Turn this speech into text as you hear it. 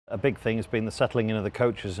A big thing has been the settling in of the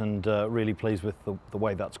coaches, and really pleased with the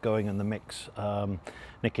way that's going and the mix.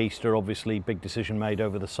 Nick Easter, obviously, big decision made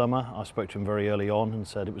over the summer. I spoke to him very early on and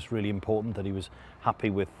said it was really important that he was happy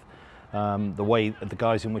with the way, the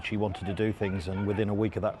guys in which he wanted to do things, and within a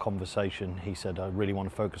week of that conversation he said, I really want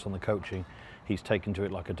to focus on the coaching. He's taken to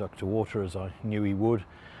it like a duck to water, as I knew he would.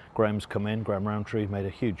 Graham's come in, Graham Rowntree made a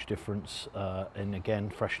huge difference in, again,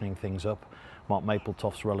 freshening things up. Mark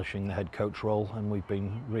Mapletoft's relishing the head coach role, and we've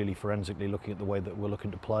been really forensically looking at the way that we're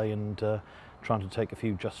looking to play and trying to take a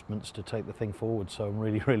few adjustments to take the thing forward. So I'm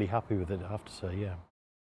really happy with it, I have to say, yeah.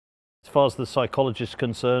 As far as the psychologist is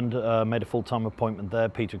concerned, made a full-time appointment there.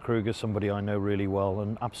 Peter Kruger, somebody I know really well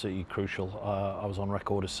and absolutely crucial. I was on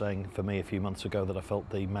record as saying for me a few months ago that I felt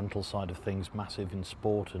the mental side of things massive in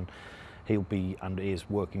sport, and he'll be and is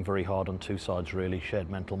working very hard on two sides really, shared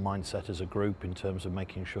mental mindset as a group in terms of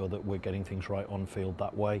making sure that we're getting things right on field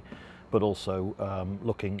that way, but also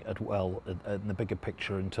looking at the bigger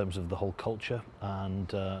picture in terms of the whole culture, and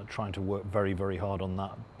trying to work very hard on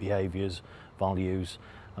that, behaviours, values,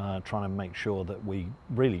 trying to make sure that we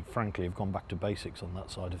really frankly have gone back to basics on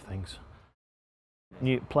that side of things.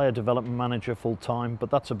 New player development manager full-time, but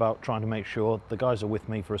that's about trying to make sure the guys are with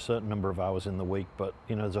me for a certain number of hours in the week, but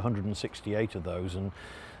you know, there's 168 of those, and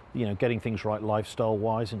you know, getting things right lifestyle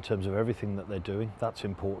wise in terms of everything that they're doing, that's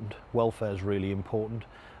important. Welfare is really important,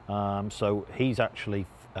 so he's actually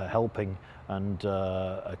helping and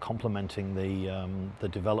complementing the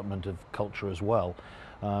development of culture as well.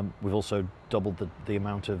 We've also doubled the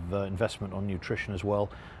amount of investment on nutrition as well.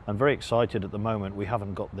 I'm very excited at the moment. We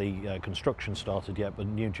haven't got the construction started yet, but a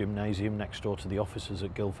new gymnasium next door to the offices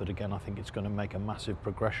at Guildford. Again, I think it's going to make a massive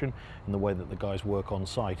progression in the way that the guys work on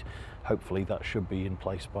site. Hopefully that should be in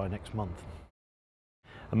place by next month.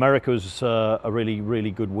 America was a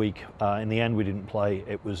really good week. In the end we didn't play,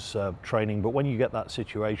 it was training, but when you get that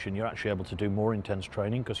situation you're actually able to do more intense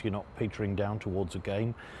training because you're not petering down towards a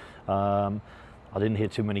game. I didn't hear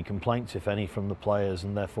too many complaints, if any, from the players,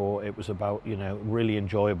 and therefore it was about, you know, really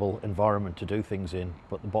enjoyable environment to do things in.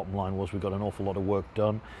 But the bottom line was we got an awful lot of work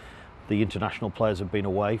done. The international players have been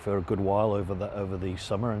away for a good while over the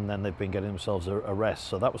summer, and then they've been getting themselves a rest.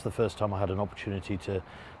 So that was the first time I had an opportunity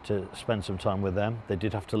to spend some time with them. They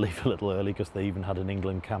did have to leave a little early because they even had an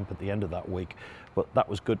England camp at the end of that week, but that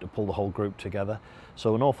was good to pull the whole group together.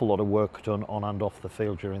 So an awful lot of work done on and off the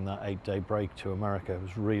field during that 8-day break to America. It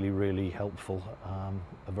was really helpful,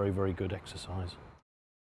 a very good exercise.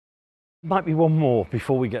 Might be one more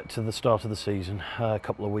before we get to the start of the season, a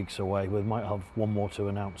couple of weeks away. We might have one more to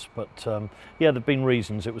announce, but yeah, there've been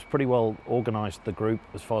reasons. It was pretty well organised, the group,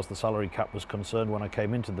 as far as the salary cap was concerned when I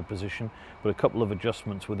came into the position, but a couple of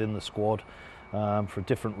adjustments within the squad for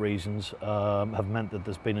different reasons have meant that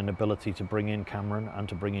there's been an ability to bring in Cameron and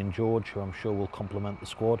to bring in George, who I'm sure will complement the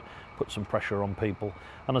squad, put some pressure on people,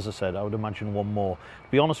 and as I said, I would imagine one more. To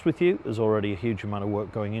be honest with you, there's already a huge amount of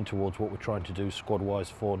work going in towards what we're trying to do squad-wise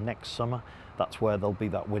for next summer. That's where there'll be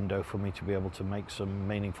that window for me to be able to make some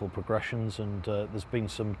meaningful progressions, and there's been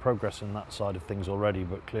some progress in that side of things already,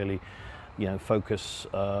 but clearly, you know, focus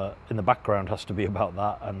in the background has to be about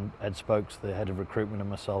that, and Ed Spokes, the head of recruitment, and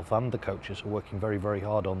myself and the coaches are working very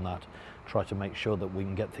hard on that, try to make sure that we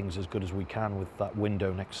can get things as good as we can with that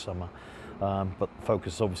window next summer. But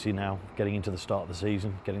focus is obviously now getting into the start of the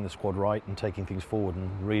season, getting the squad right and taking things forward, and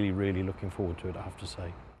really looking forward to it, I have to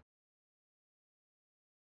say.